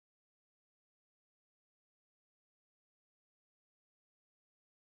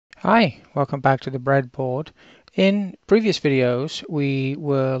Hi, welcome back to the breadboard. In previous videos, we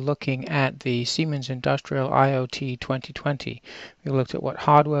were looking at the Siemens Industrial IoT 2020. We looked at what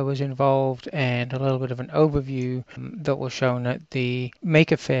hardware was involved and a little bit of an overview that was shown at the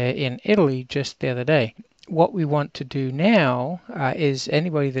Maker Fair in Italy just the other day. What we want to do now is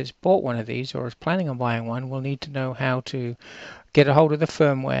anybody that's bought one of these or is planning on buying one will need to know how to get a hold of the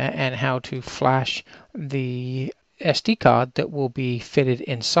firmware and how to flash the SD card that will be fitted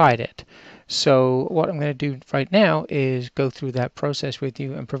inside it. So what I'm going to do right now is go through that process with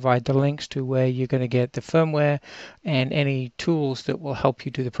you and provide the links to where you're going to get the firmware and any tools that will help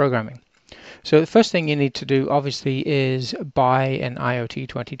you do the programming. So the first thing you need to do obviously is buy an IoT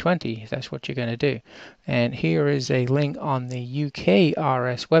 2020. That's what you're going to do. And here is a link on the UK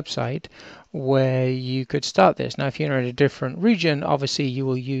RS website where you could start this. Now if you're in a different region, obviously you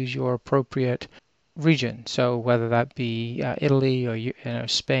will use your appropriate region. So whether that be Italy or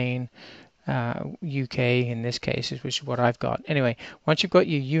Spain, UK in this case, which is what I've got. Anyway, once you've got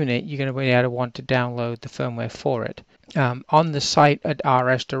your unit, you're going to be able to want to download the firmware for it. On the site at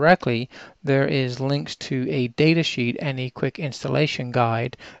RS directly, there is links to a datasheet and a quick installation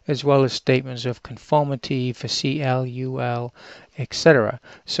guide, as well as statements of conformity for CL, UL, etc.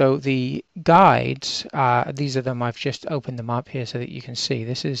 So the guides, these are them. I've just opened them up here so that you can see.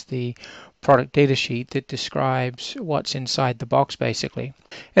 This is the product data sheet that describes what's inside the box basically.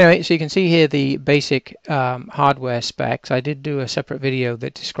 Anyway, so you can see here the basic hardware specs. I did do a separate video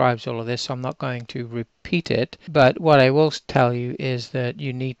that describes all of this, so I'm not going to repeat it. But what I will tell you is that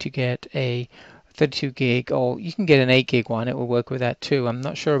you need to get a 32 gig, or you can get an 8 gig one. It will work with that too. I'm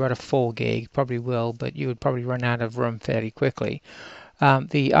not sure about a 4 gig, probably will, but you would probably run out of room fairly quickly.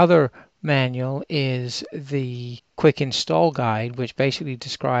 The other manual is the quick install guide, which basically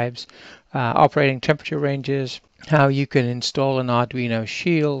describes operating temperature ranges, how you can install an Arduino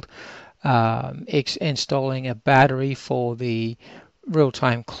Shield, installing a battery for the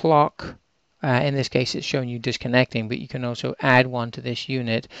real-time clock. In this case, it's showing you disconnecting, but you can also add one to this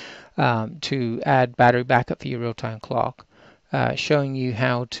unit to add battery backup for your real-time clock, showing you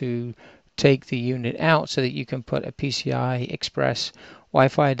how to take the unit out so that you can put a PCI Express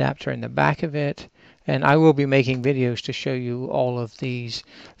Wi-Fi adapter in the back of it. And I will be making videos to show you all of these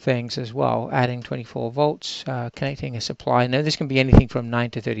things as well, adding 24 volts, connecting a supply. Now this can be anything from 9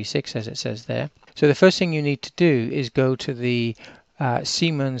 to 36 as it says there. So the first thing you need to do is go to the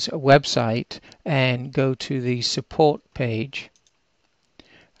Siemens website and go to the support page.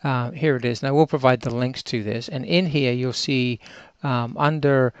 Here it is, and I will provide the links to this. And in here you'll see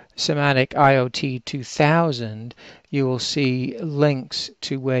under SIMATIC IoT2020, you will see links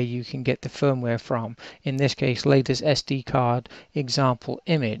to where you can get the firmware from. In this case, latest SD card example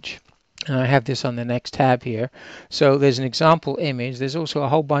image. And I have this on the next tab here. So there's an example image. There's also a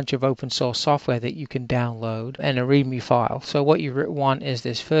whole bunch of open source software that you can download and a README file. So what you want is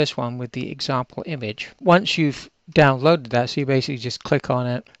this first one with the example image. Once you've downloaded that, so you basically just click on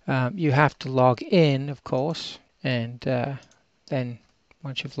it. You have to log in, of course, and then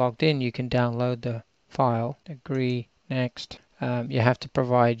once you've logged in, you can download the file. Agree, next. You have to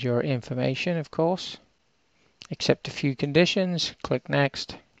provide your information, of course. Accept a few conditions. Click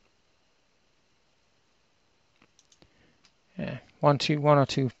next. Yeah, one or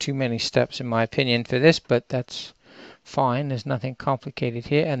two too many steps in my opinion for this, but that's fine. There's nothing complicated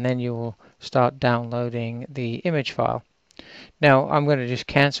here, and then you will start downloading the image file. Now I'm going to just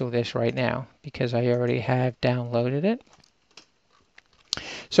cancel this right now because I already have downloaded it.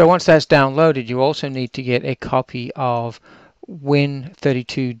 So once that's downloaded, you also need to get a copy of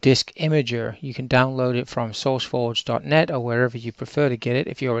Win32 Disk Imager. You can download it from sourceforge.net or wherever you prefer to get it.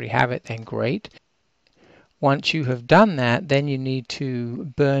 If you already have it, then great. Once you have done that, then you need to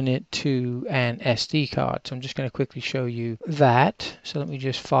burn it to an SD card. So I'm just going to quickly show you that. So let me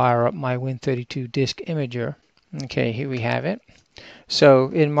just fire up my Win32 Disk Imager. Okay, here we have it. So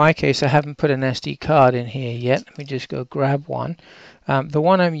in my case, I haven't put an SD card in here yet. Let me just go grab one. The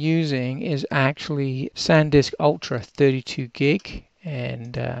one I'm using is actually SanDisk Ultra 32 gig,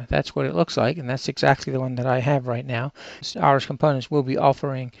 and that's what it looks like, and that's exactly the one that I have right now. RS Components will be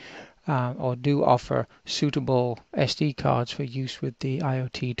offering or do offer suitable SD cards for use with the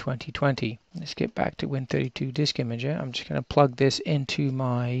IoT 2020. Let's get back to Win32 Disk Imager. I'm just going to plug this into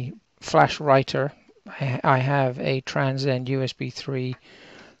my flash writer. I have a Transcend USB 3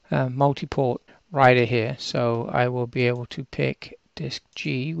 multi-port writer here, so I will be able to pick disk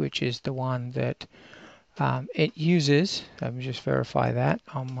G, which is the one that it uses. Let me just verify that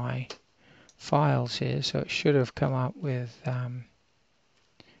on my files here. So it should have come up with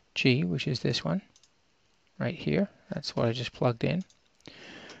G, which is this one right here. That's what I just plugged in.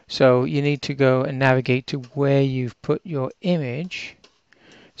 So you need to go and navigate to where you've put your image.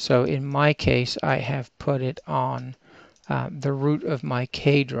 So in my case, I have put it on the root of my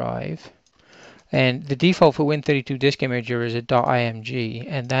K drive. And the default for Win32 Disk Imager is a .img,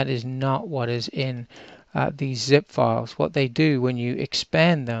 and that is not what is in these zip files. What they do when you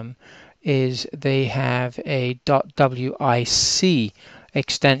expand them is they have a .wic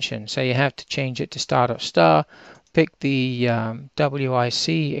extension. So you have to change it to star.star, pick the WIC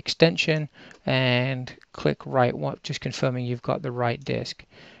extension, and click write, just confirming you've got the right disk.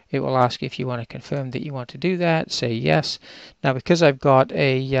 It will ask if you want to confirm that you want to do that. Say yes. Now, because I've got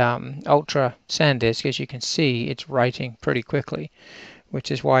a Ultra SanDisk, as you can see, it's writing pretty quickly, which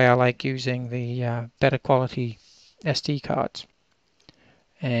is why I like using the better quality SD cards.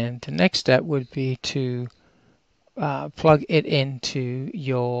 And the next step would be to plug it into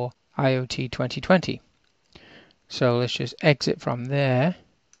your IoT2020. So let's just exit from there,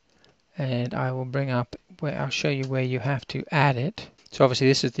 and I will bring up where I'll show you where you have to add it. So obviously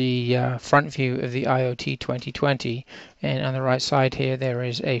this is the front view of the IoT2020, and on the right side here there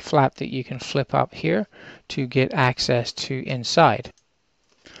is a flap that you can flip up here to get access to inside.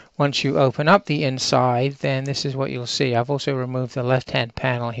 Once you open up the inside, then this is what you'll see. I've also removed the left-hand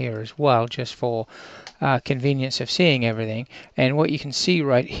panel here as well, just for convenience of seeing everything. And what you can see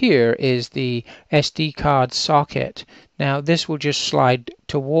right here is the SD card socket. Now this will just slide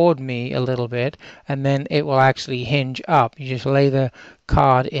toward me a little bit, and then it will actually hinge up. You just lay the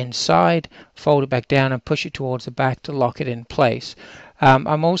card inside, fold it back down, and push it towards the back to lock it in place.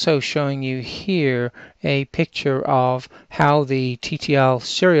 I'm also showing you here a picture of how the TTL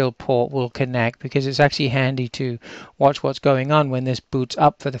serial port will connect, because it's actually handy to watch what's going on when this boots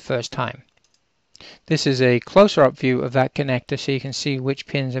up for the first time. This is a closer up view of that connector, so you can see which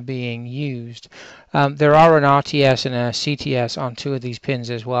pins are being used. There are an RTS and a CTS on two of these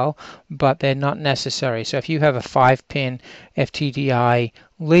pins as well, but they're not necessary. So if you have a 5-pin FTDI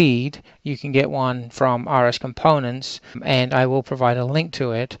lead, you can get one from RS Components, and I will provide a link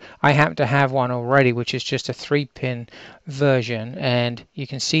to it. I happen to have one already, which is just a 3-pin version, and you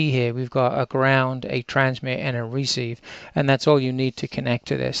can see here we've got a ground, a transmit, and a receive, and that's all you need to connect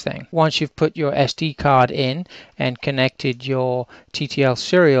to this thing. Once you've put your SD card in and connected your TTL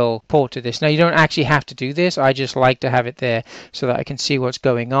serial port to this, now you don't actually have to do this, I just like to have it there so that I can see what's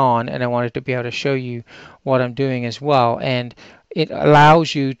going on, and I wanted to be able to show you what I'm doing as well. And it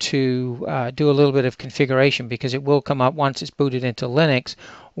allows you to do a little bit of configuration, because it will come up once it's booted into Linux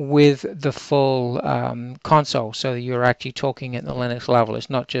with the full console, so you're actually talking at the Linux level. It's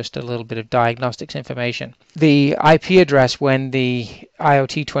not just a little bit of diagnostics information. The IP address when the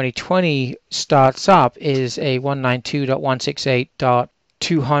IoT2020 starts up is a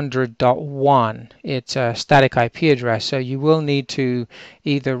 192.168.200.1. It's a static IP address, so you will need to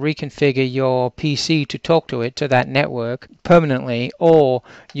either reconfigure your PC to talk to it, to that network permanently, or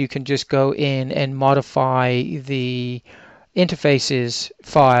you can just go in and modify the interfaces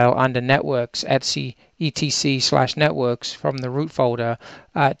file under networks at etc/networks from the root folder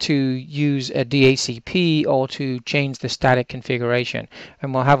to use a DHCP or to change the static configuration.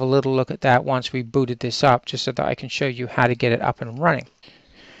 And we'll have a little look at that once we booted this up, just so that I can show you how to get it up and running.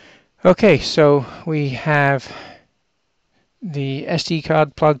 Okay, so we have the SD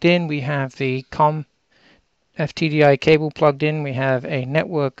card plugged in, we have the COM FTDI cable plugged in, we have a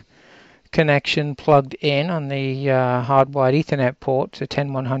network connection plugged in on the hardwired Ethernet port, the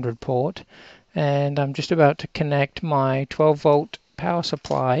 10100 port, and I'm just about to connect my 12-volt power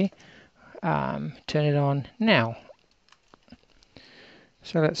supply. Turn it on now.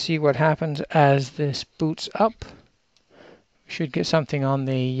 So let's see what happens as this boots up. We should get something on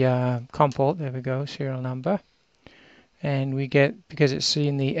the COM port. There we go, serial number. And we get, because it's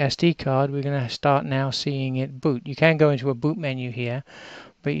seeing the SD card, we're going to start now seeing it boot. You can go into a boot menu here,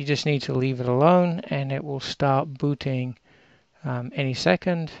 but you just need to leave it alone, and it will start booting any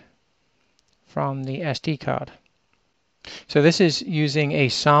second from the SD card. So this is using a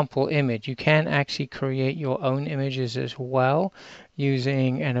sample image. You can actually create your own images as well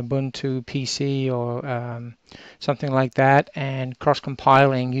using an Ubuntu PC or something like that, and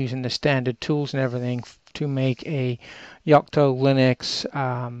cross-compiling using the standard tools and everything to make a Yocto Linux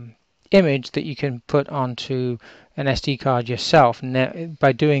image that you can put onto an SD card yourself. And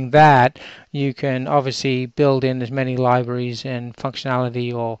by doing that, you can obviously build in as many libraries and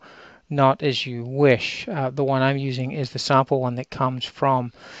functionality or not as you wish. The one I'm using is the sample one that comes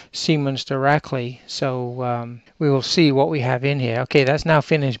from Siemens directly. So we will see what we have in here. Okay, that's now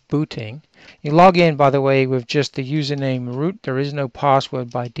finished booting. You log in, by the way, with just the username root. There is no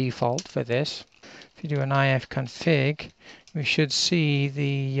password by default for this. If you do an ifconfig, we should see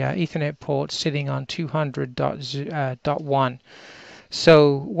the Ethernet port sitting on 200.1.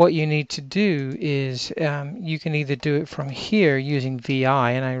 So what you need to do is you can either do it from here using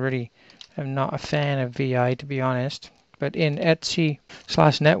VI, and I really am not a fan of VI, to be honest, but in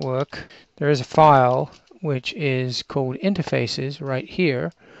etc/network there is a file which is called interfaces right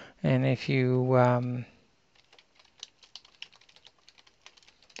here, and if you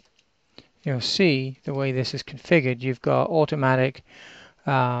you'll see the way this is configured. You've got automatic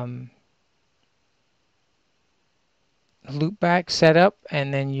loopback setup,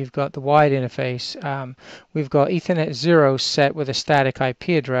 and then you've got the wide interface. We've got Ethernet 0 set with a static IP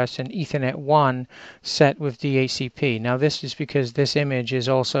address and Ethernet 1 set with DHCP. Now this is because this image is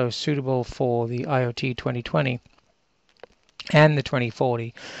also suitable for the IoT 2020 and the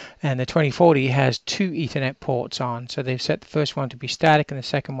 2040, and the 2040 has two Ethernet ports on, so they've set the first one to be static and the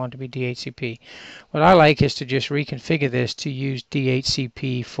second one to be DHCP. What I like is to just reconfigure this to use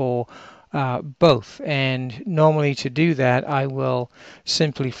DHCP for both, and normally to do that I will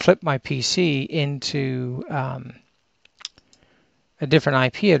simply flip my PC into a different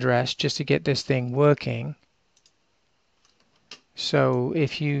IP address just to get this thing working. So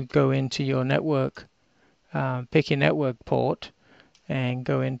if you go into your network, pick your network port and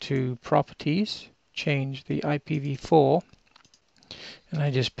go into properties, change the IPv4, and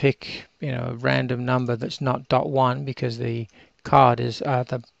I just pick a random number that's not .1 because the card is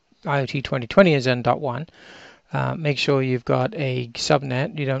the IoT 2020 is on .1. Make sure you've got a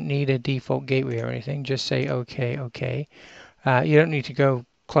subnet. You don't need a default gateway or anything. Just say OK, OK. You don't need to go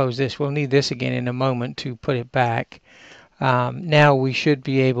close this. We'll need this again in a moment to put it back. Now we should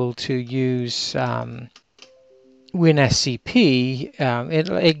be able to use WinSCP.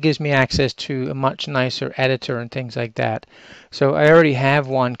 It gives me access to a much nicer editor and things like that. So I already have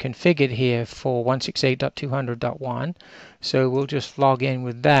one configured here for 168.200.1. So we'll just log in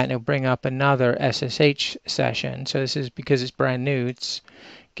with that, and it'll bring up another SSH session. So this is because it's brand new, it's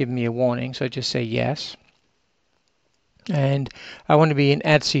giving me a warning, so I just say yes. And I want to be in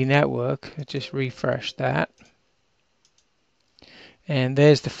etc network. Just refresh that. And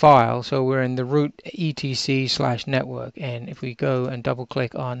there's the file. So we're in the root etc/network. And if we go and double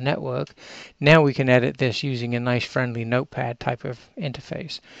click on network, now we can edit this using a nice friendly notepad type of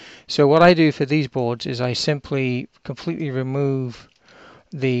interface. So what I do for these boards is I simply completely remove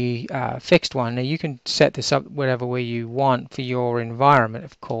the fixed one. Now you can set this up whatever way you want for your environment,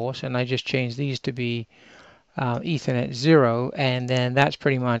 of course, and I just change these to be Ethernet 0, and then that's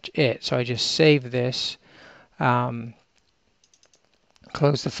pretty much it. So I just save this,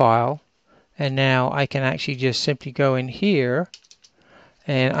 close the file, and now I can actually just simply go in here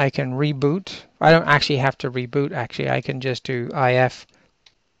and I can reboot. I don't actually have to reboot, actually. I can just do if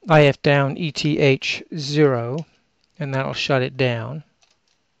down ETH 0, and that'll shut it down.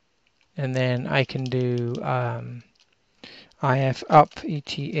 And then I can do if up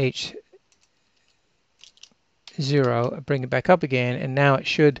ETH 0, bring it back up again, and now it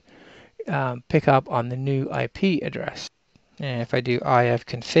should pick up on the new IP address. And if I do if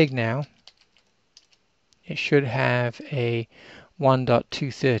config now, it should have a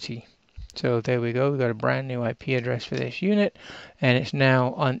 1.230. So there we go. We've got a brand new IP address for this unit, and it's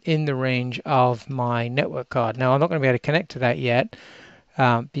now in the range of my network card. Now I'm not going to be able to connect to that yet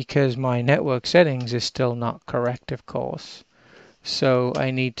because my network settings is still not correct, of course. So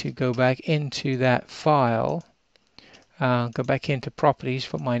I need to go back into that file, go back into properties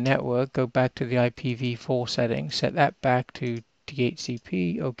for my network, go back to the IPv4 settings, set that back to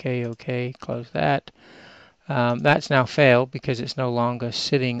DHCP, OK, OK, close that. That's now failed because it's no longer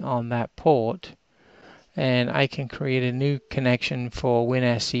sitting on that port, and I can create a new connection for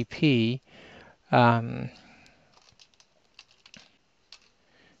WinSCP, and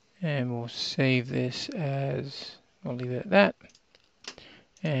we'll save this as, we'll leave it at that.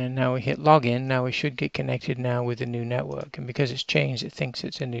 And now we hit login. Now we should get connected now with the new network, and because it's changed, it thinks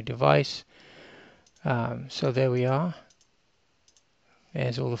it's a new device. So there we are.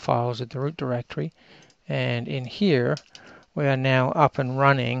 There's all the files at the root directory, and in here we are now up and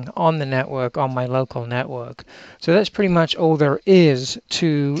running on the network, on my local network. So that's pretty much all there is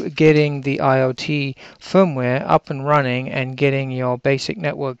to getting the IoT firmware up and running and getting your basic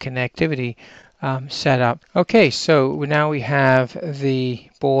network connectivity set up. Okay, so now we have the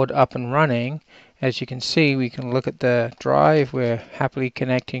board up and running. As you can see, we can look at the drive. We're happily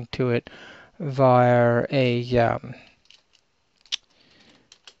connecting to it via a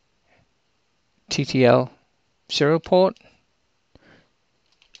TTL serial port,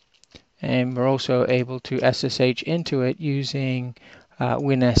 and we're also able to SSH into it using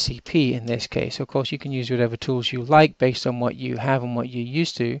WinSCP in this case. Of course, you can use whatever tools you like based on what you have and what you're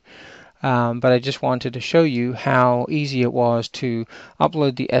used to. But I just wanted to show you how easy it was to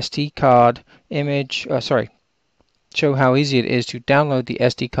upload the SD card image, show how easy it is to download the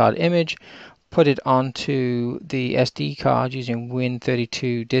SD card image, put it onto the SD card using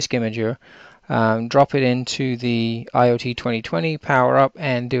Win32 Disk Imager, drop it into the IoT2020 power up,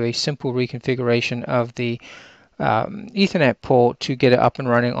 and do a simple reconfiguration of the Ethernet port to get it up and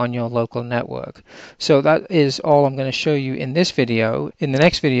running on your local network. So that is all I'm going to show you in this video. In the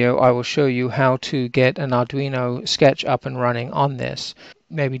next video, I will show you how to get an Arduino sketch up and running on this.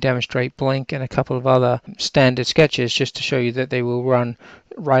 Maybe demonstrate Blink and a couple of other standard sketches just to show you that they will run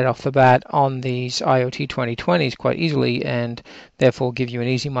right off the bat on these IoT2020s quite easily, and therefore give you an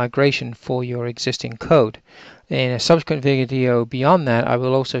easy migration for your existing code. In a subsequent video beyond that, I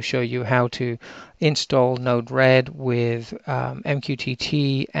will also show you how to install Node-RED with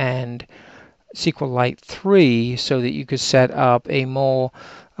MQTT and SQLite 3 so that you could set up a more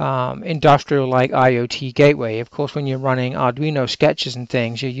industrial-like IoT gateway. Of course, when you're running Arduino sketches and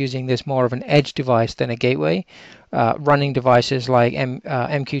things, you're using this more of an edge device than a gateway. Running devices like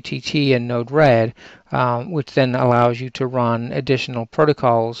MQTT and Node-RED, which then allows you to run additional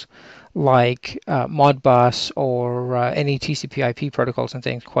protocols like Modbus or any TCP/IP protocols and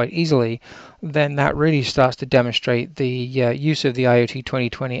things quite easily, then that really starts to demonstrate the use of the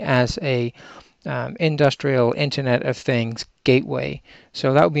IoT2020 as a industrial Internet of Things gateway.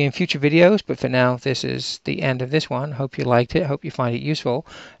 So that will be in future videos, but for now this is the end of this one. Hope you liked it, hope you find it useful,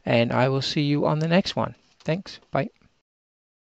 and I will see you on the next one. Thanks, bye.